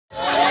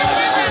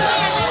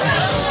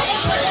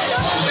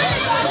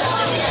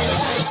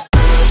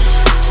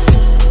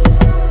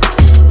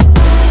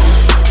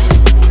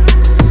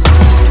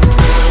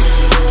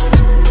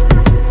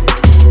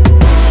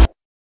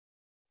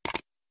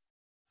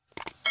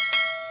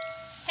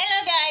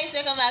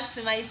welcome back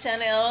to my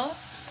channel.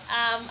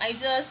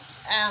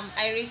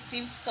 I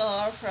received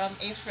call from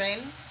a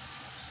friend.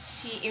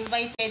 She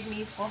invited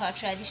me for her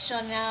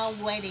traditional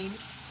wedding.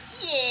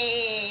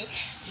 Yay!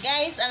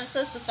 Guys, I'm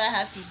so super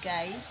happy,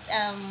 guys.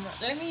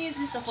 Let me use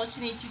this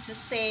opportunity to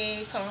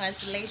say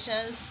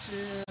congratulations to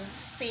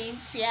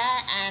Cynthia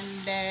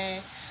and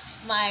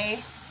my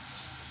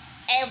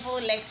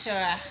Evo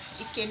lecturer,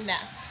 Ikenna.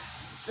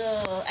 So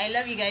I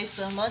love you guys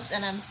so much,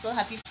 and I'm so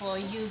happy for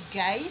you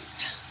guys.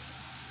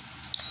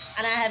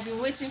 And I have been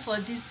waiting for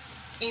this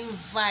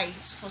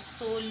invite for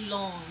so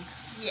long.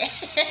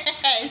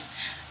 Yes.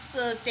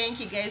 So thank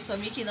you guys for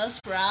making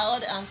us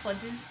proud and for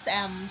this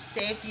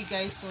step you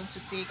guys want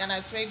to take. And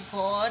I pray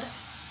God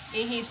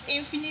in His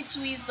infinite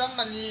wisdom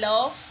and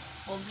love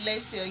will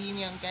bless your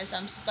union, guys.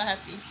 I'm super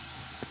happy.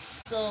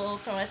 So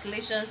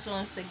congratulations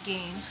once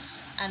again,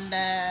 and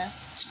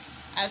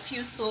I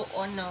feel so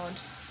honored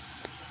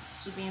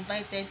to be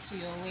invited to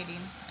your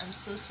wedding. I'm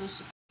so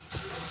super.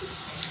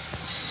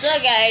 So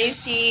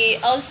guys, she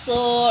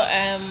also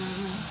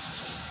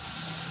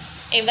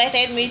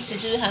invited me to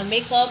do her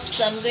makeup,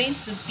 so I'm going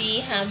to be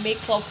her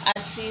makeup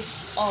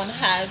artist on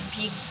her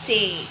big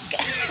day.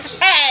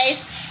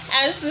 Guys,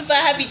 I'm super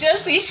happy.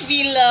 Just wish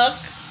me luck.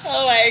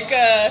 Oh my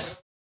god.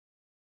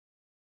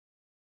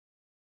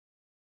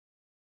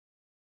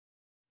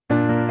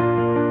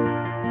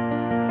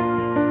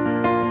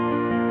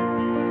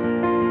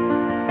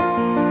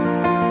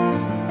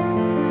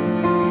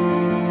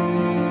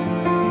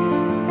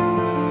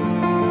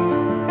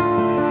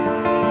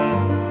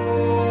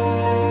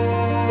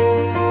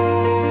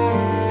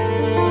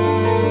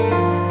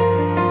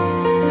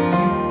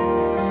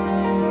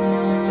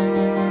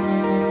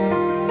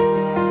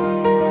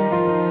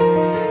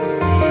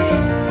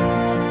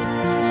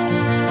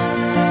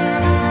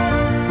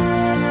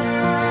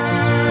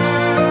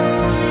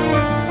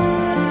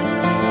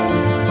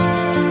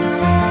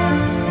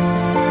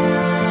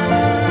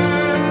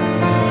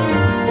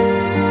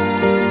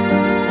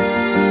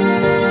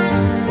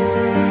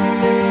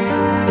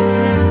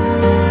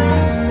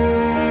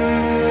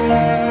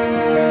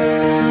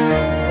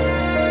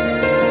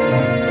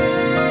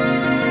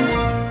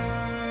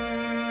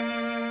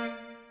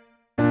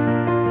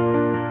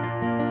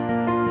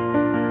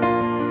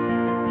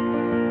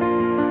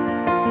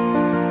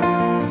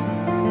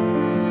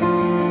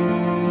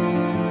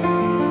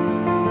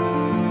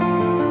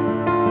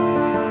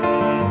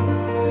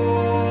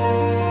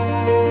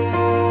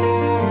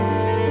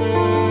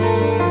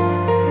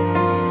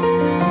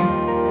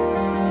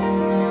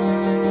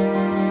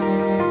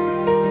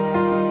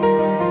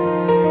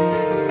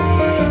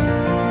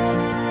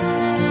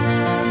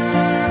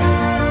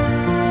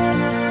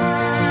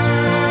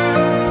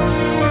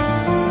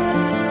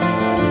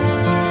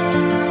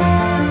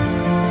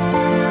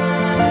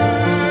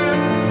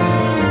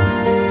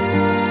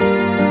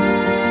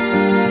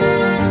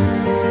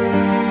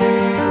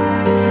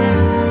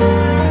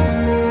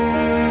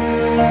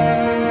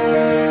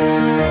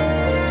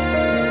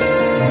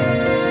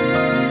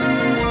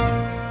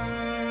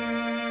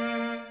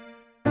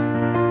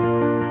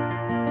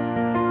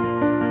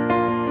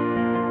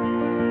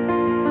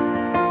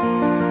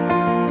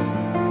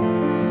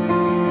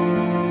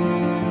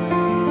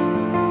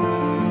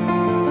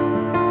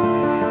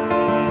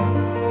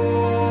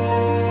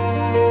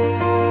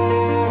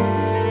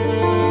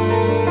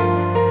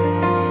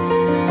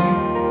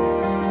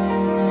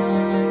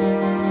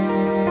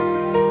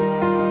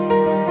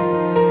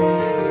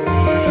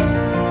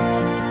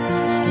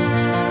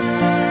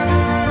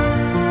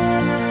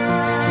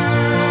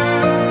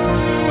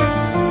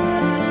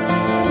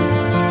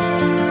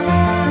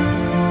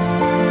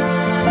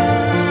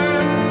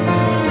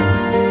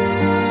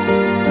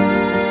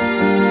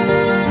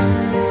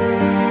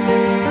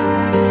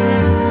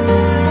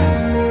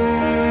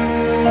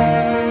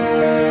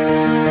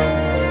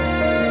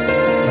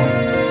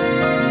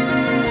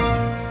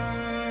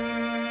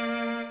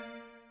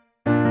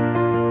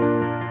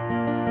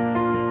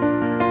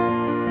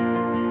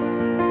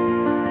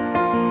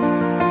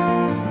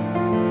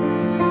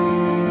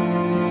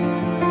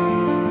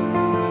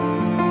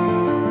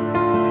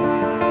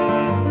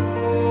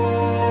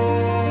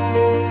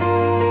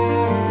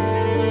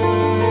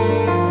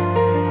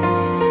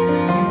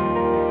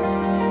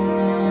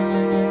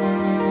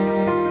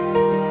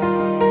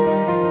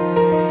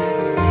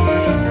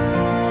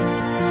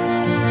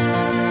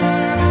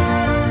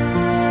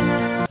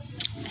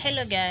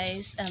 Hello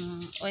guys,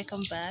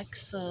 welcome back.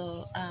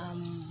 So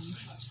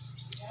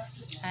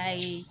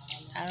I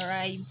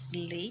arrived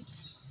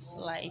late.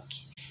 Like,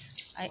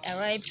 I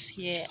arrived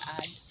here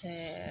at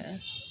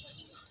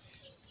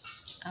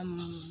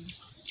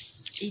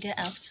either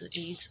after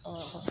 8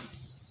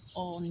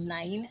 or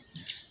 9.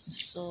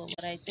 So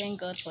but I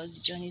thank God for the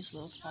journey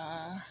so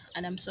far,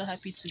 and I'm so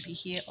happy to be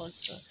here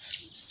also.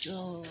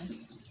 So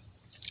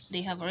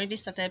they have already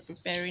started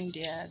preparing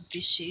their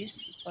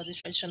dishes for the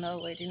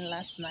traditional wedding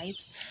last night.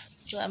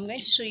 So I'm going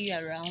to show you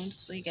around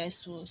so you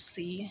guys will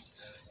see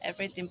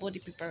everything, both the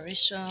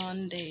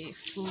preparation, the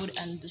food,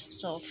 and the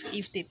stuff,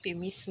 if they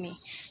permit me.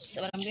 So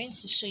I'm going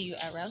to show you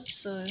around.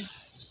 So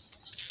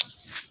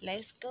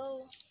let's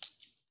go.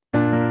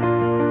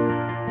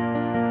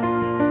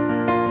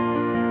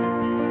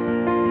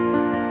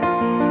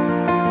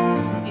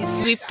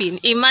 Sweeping.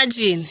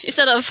 Imagine,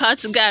 instead of her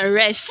to go and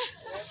rest.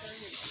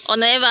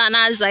 On ever and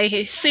as I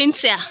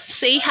Cynthia,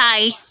 say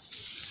hi.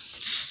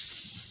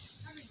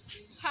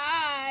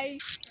 Hi.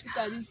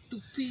 That is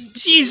stupid.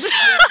 Jeez.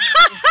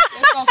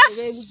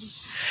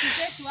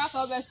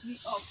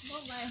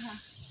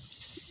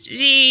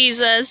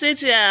 Jesus,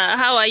 Cynthia,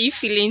 how are you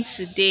feeling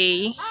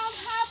today? I'm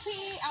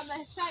happy. I'm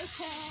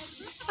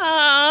excited.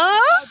 Aww.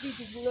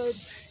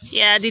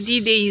 Yeah, the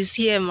D-Day is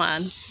here,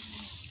 man.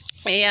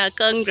 Yeah,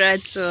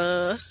 congrats.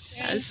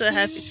 I'm so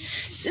happy.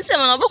 Cynthia,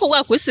 I'm not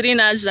going to sit in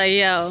as I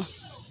am.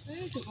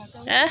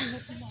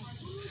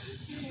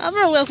 I'm not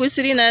going to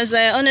sit in as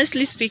I,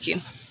 honestly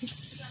speaking.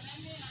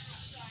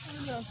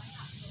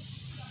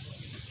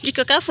 You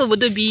can have food,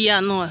 but be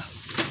here no.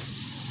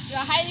 You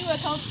are highly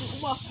welcome to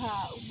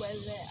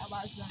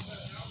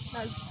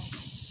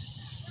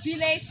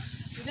village.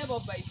 You never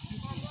buy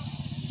village.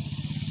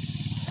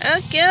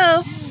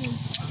 Okay.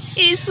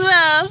 It's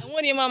well.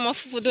 What your mama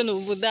food no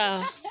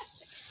buda.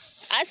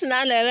 As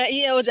na na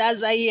here o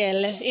just here.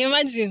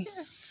 Imagine.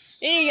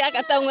 You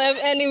can move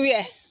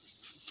anywhere.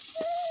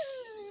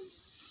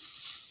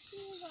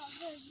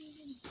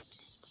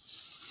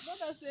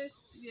 What I say,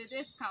 you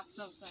just can't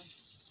sometimes.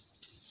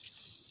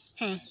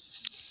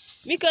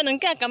 Because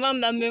nka kama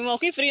mmemme o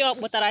kifiri ya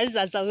kpọtara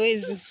izaza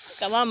wezi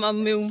kama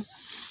mmemme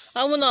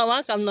amu na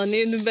wa kam no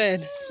n'elu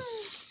bed.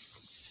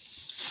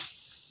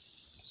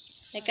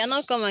 I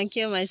cannot come and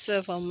kill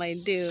myself on my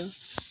day.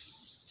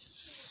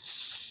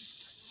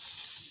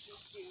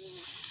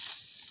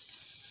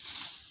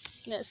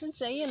 Yeah,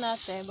 since you not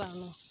there, but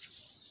no.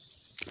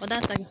 What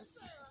that thing?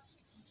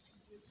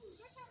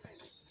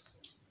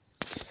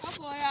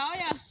 Oh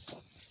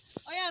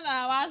yeah,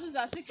 na was is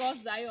a sick or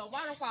die or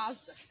one of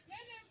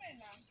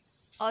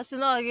Oh, see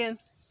no again.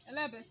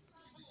 11.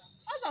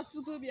 As a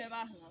super be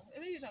about now.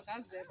 You talk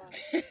as there.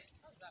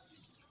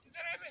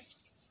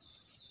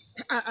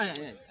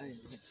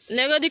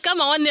 Nego di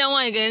kama one day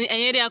one again,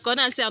 and yet I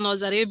can't say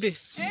another ebe.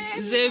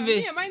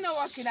 Zebe. I might not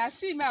working. I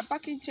see my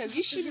packing chair.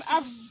 You should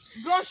have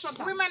grown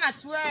shorter. Women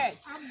at work.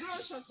 I'm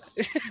grown shorter.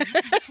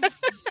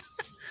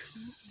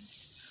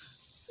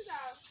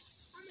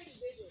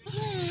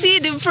 See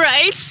the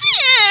brights.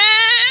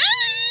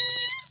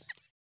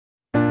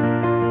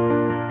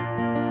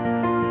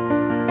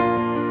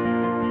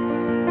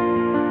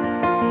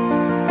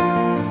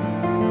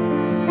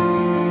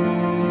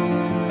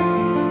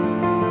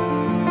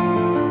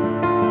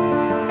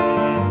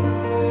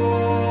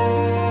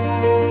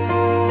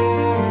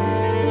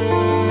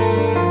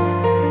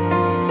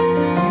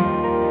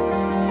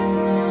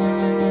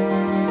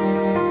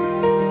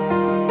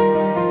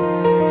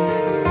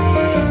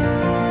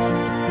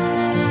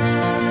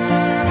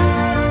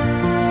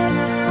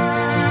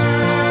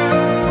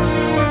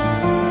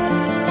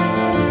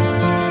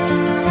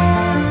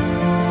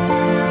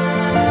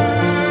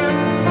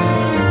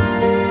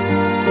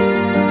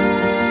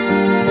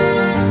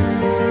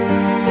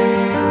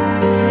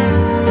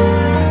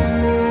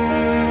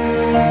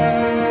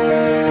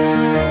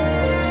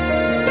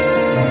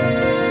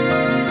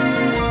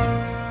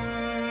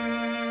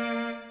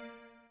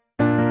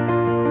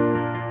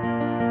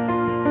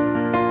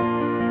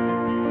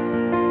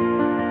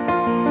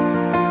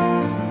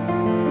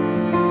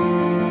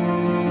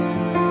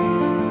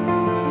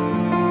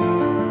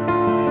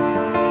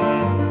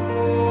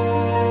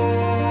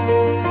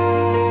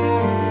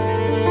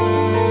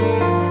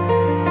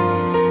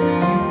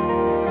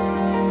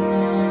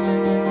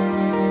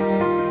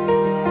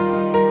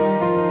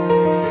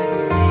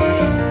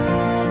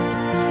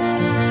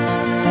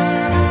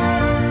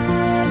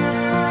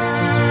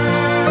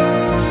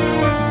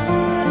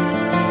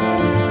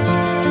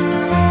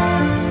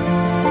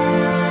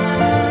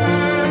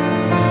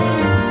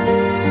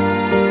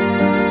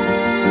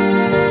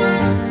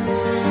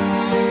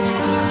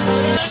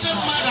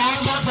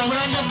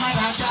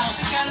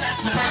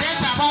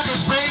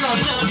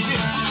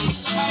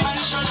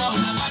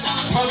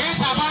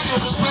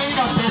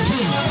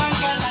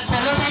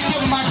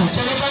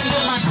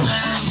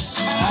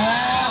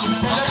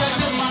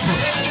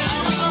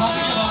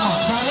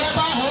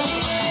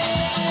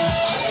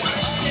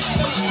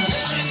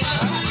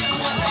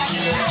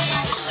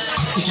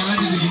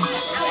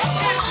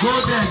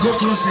 Go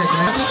close there.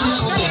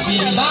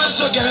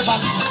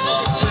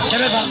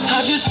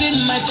 Have you seen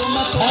my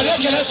tomato?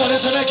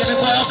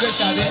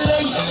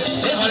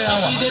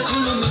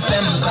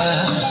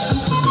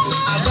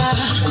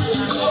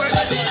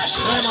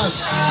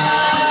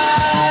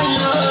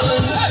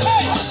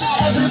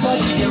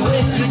 Everybody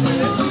away.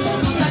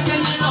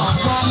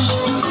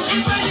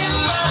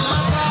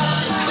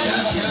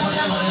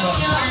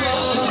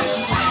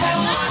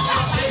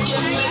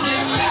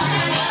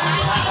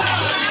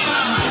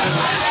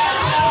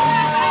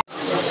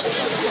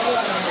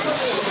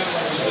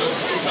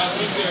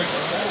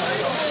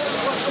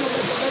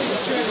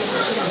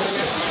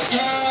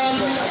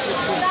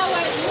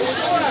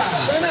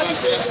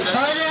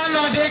 onye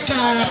nọ dịka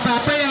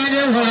papa ya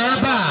anyị hụrụ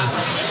ebe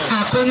a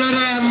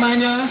akụnyere ya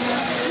mmanya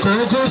ka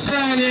o gosi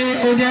anyị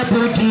onye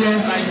bụ di ya.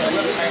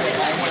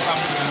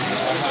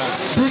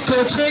 Biko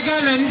chega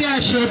na ndị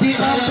ashebi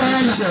ọkwa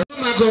ya na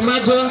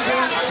magomago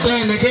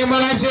ben gị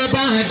marazi ebe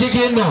ahụ di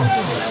gị nọ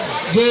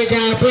gị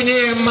ga-abụnye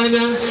ya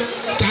mmanya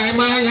ka anyị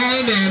mara ihe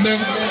anyị na-eme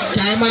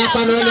ka anyị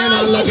marakwa na onye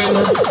na-alụ gị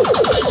nụ.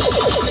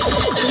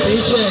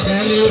 Iche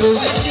gaa n'iru.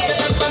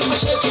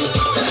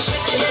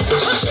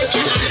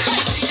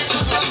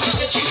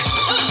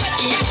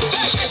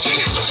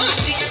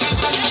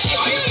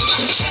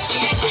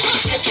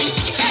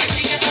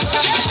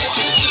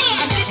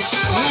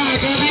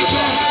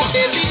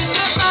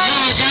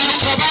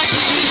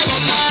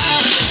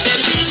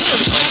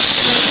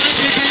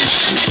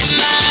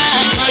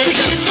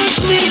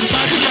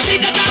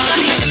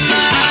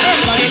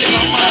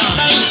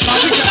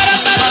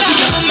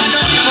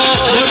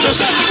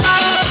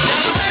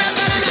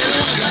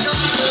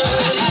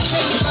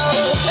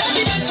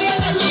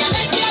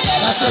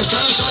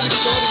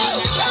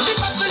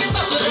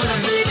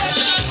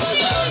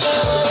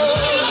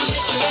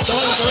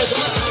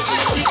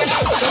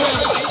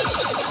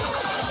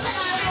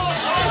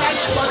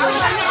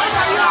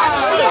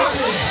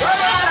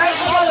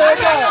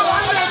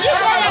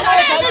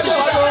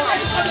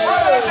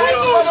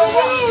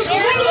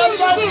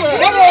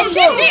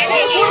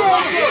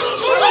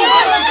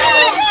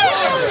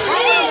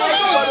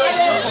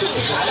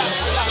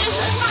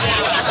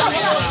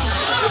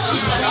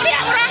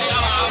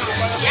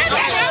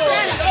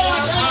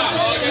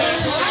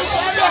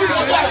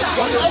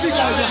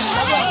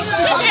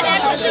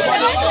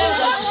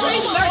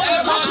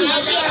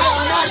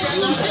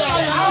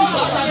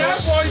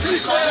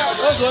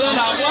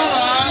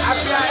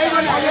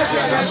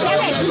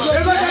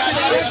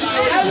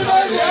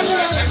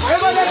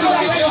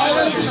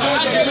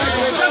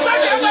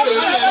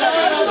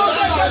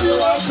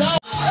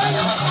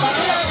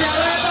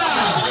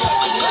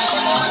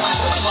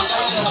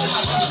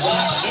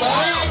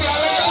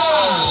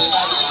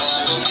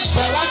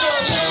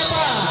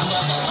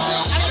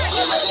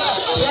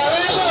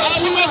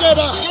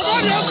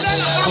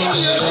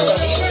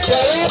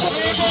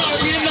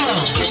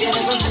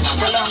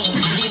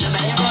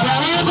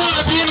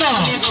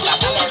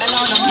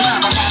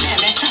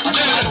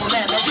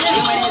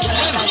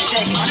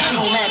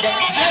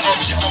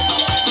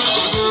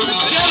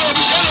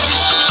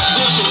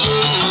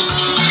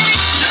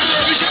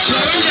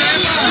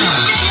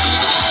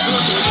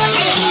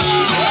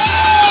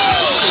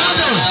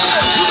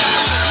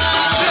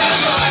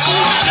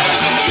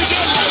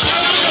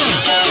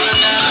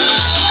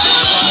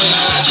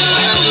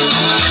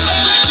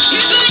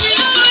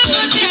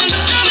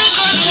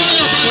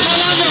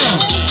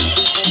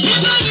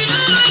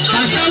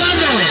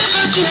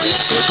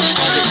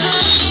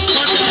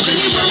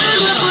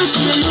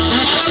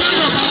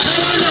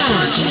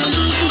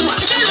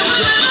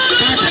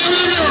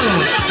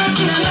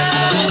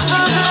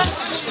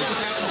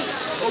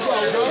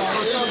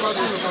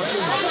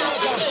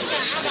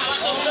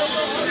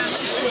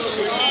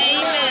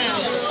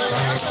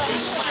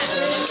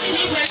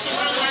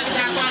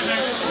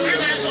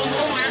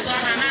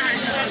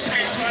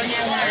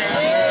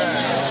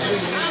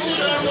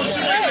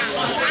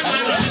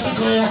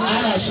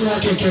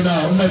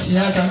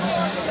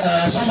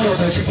 Somebody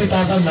with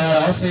 50,000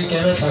 naira, I'll say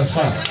get a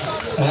transfer.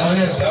 I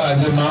only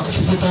have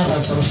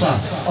 50,000 so far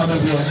on the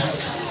bill.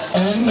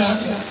 And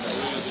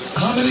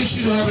how many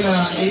children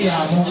have in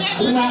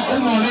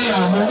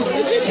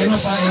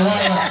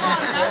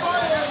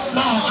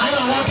now, I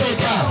don't want a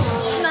car.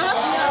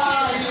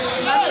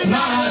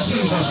 Now,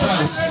 Jesus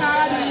Christ.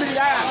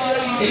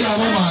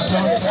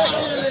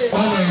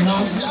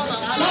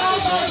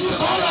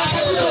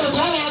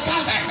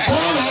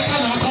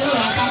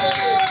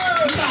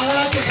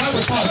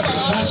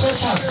 So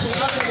fast.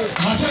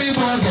 I tell you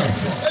about it.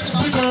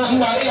 Because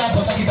you are here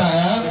to take it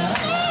out.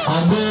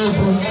 I go,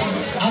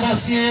 I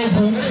see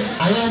you.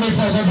 I am a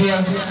first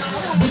here.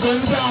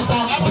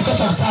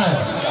 Because of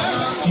time.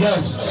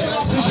 Yes.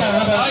 Since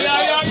I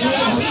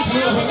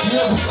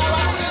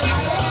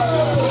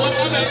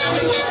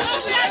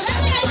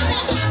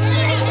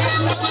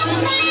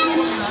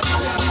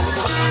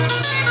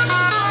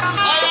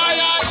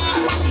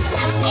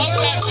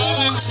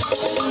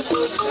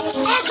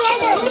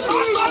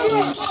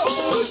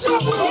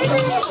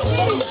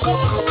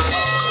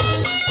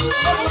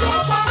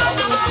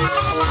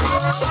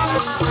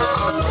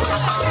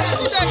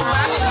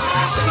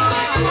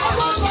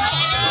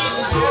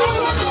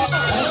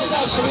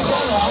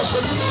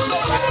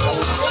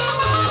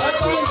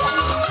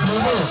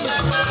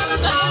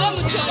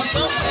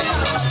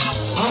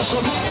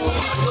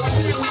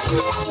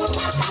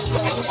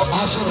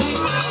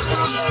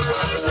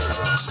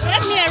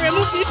Let me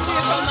remove this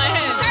thing from my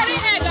head.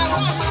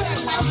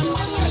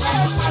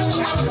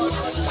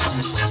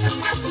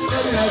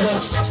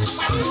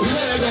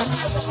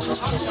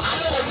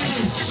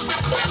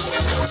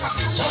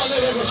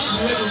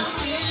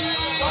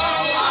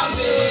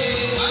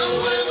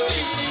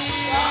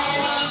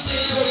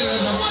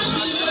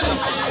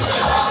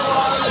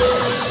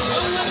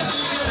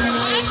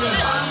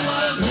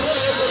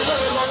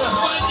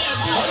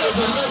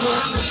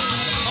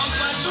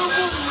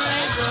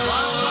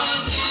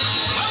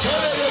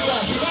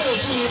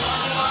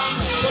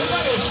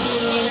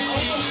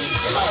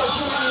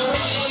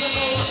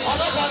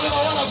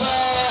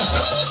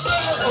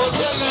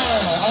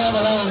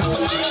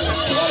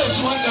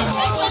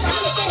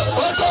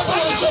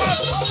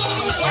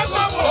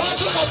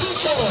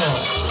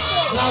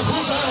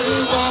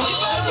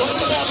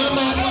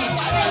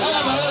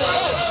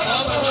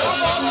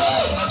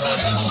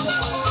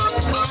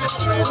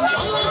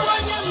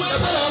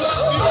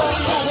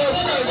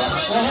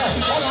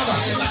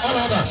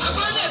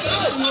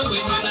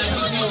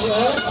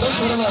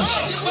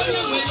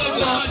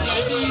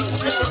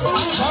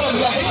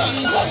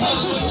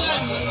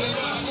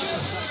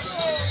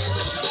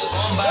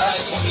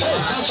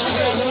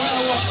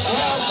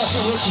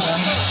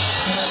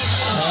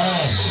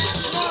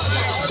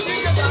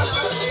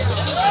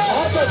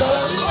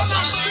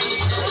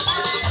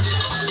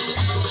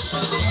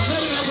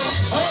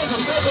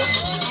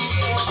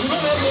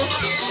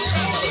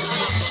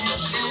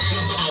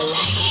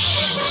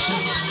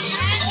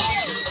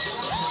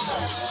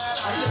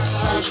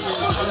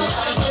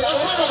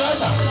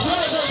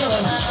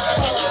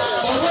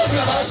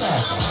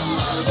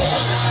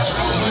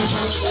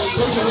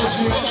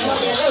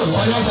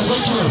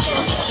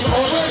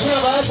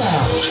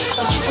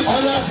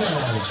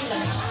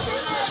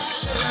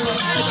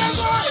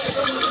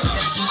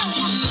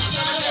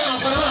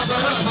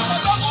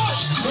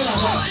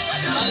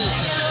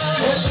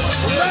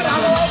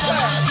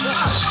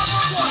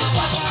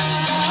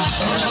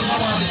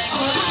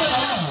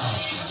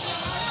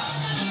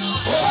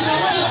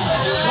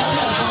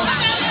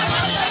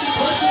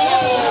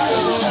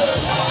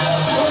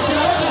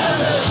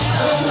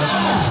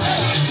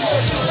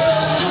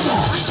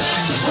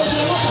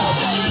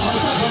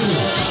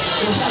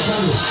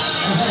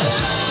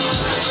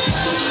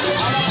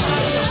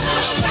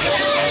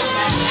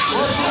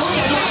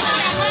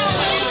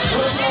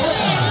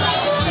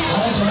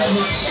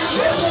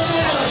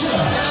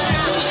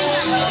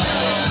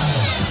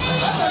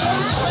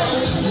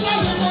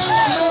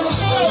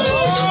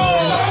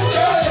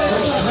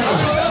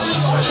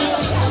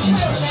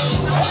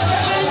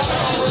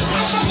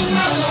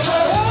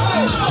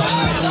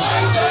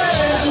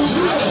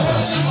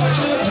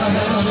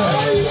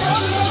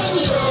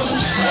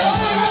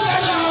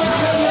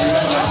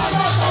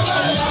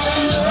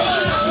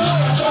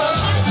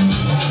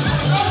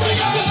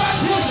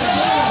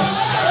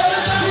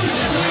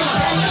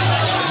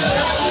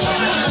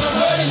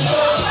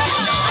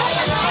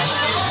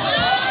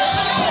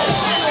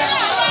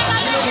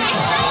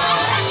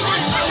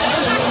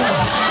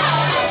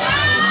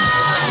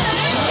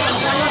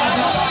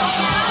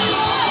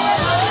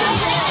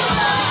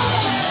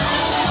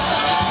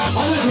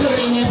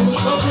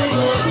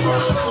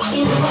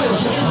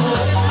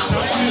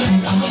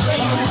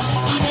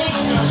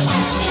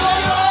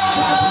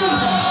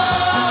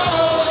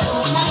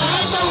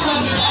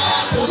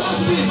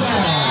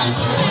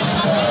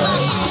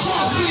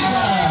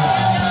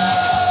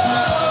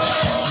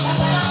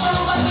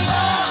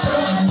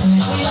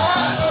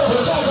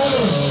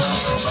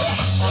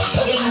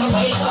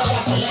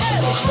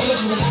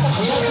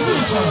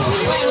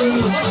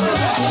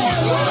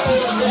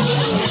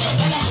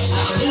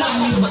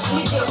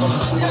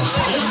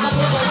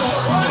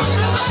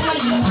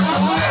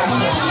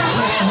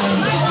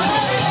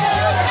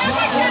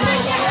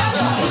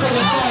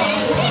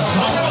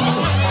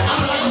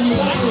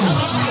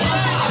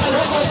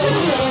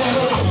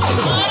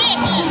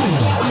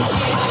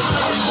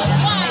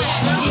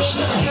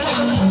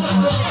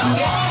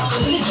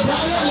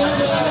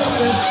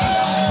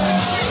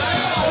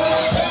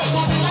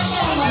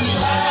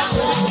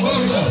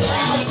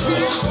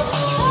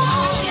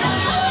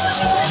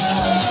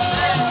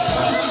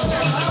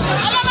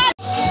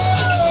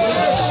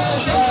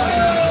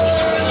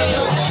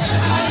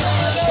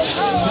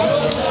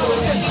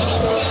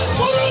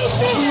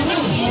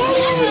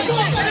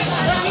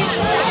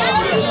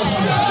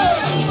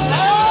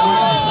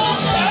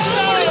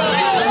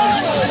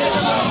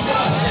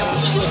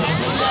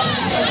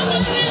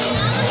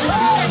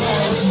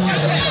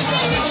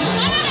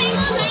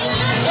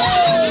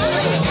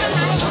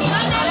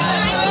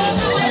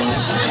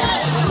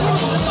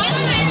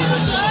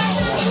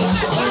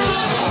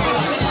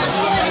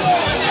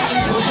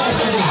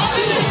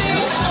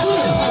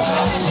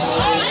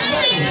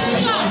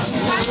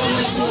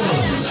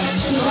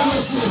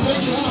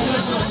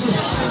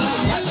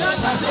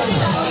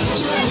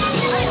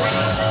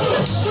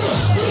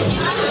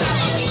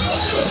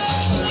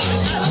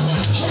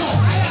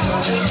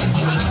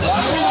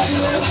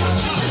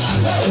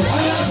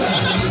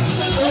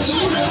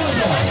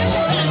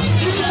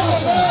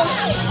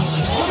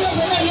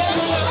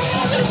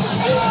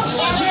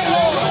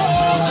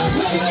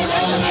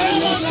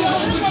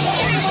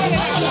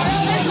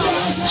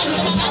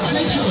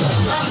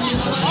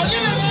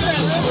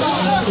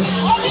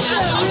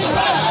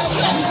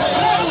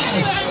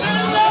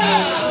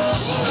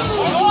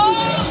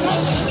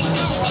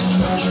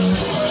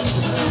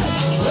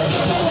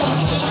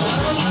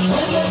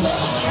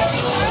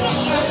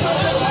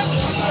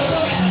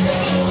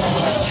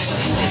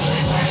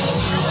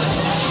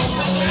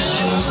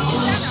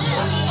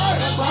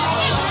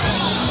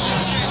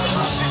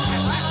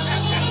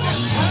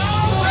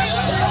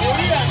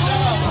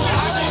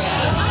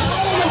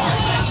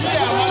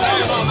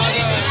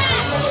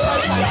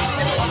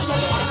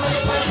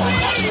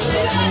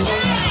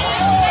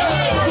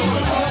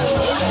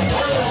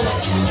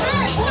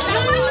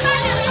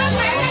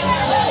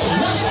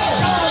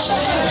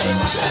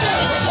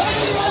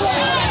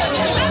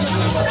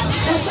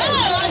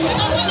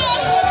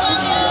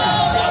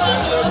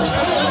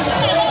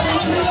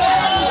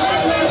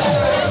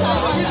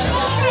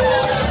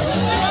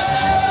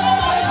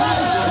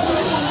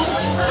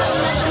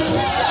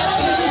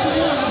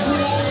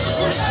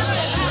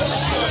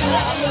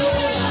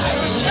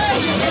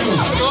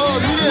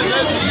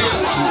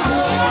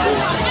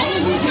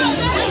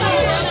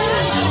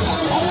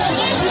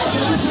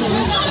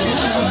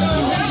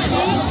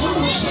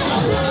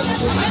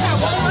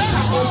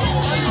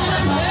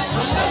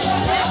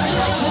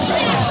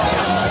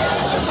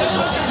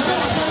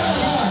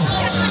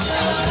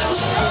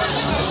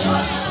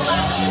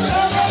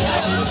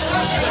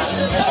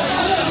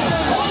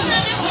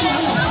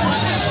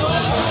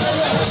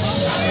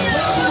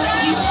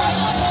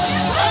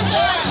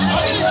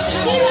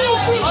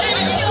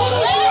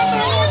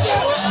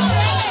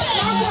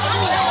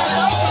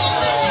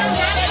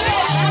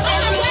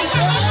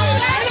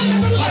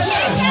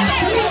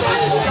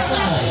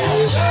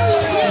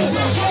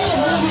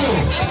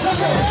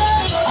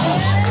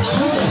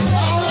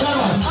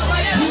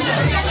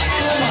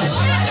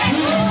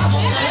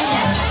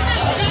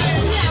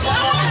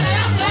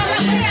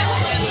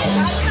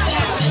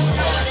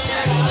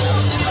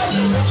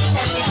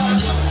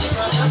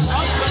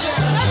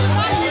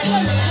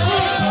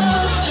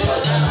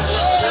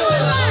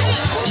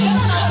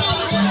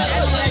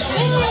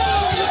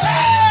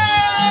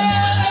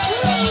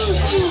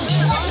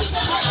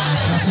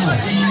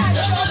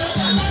 Thank you.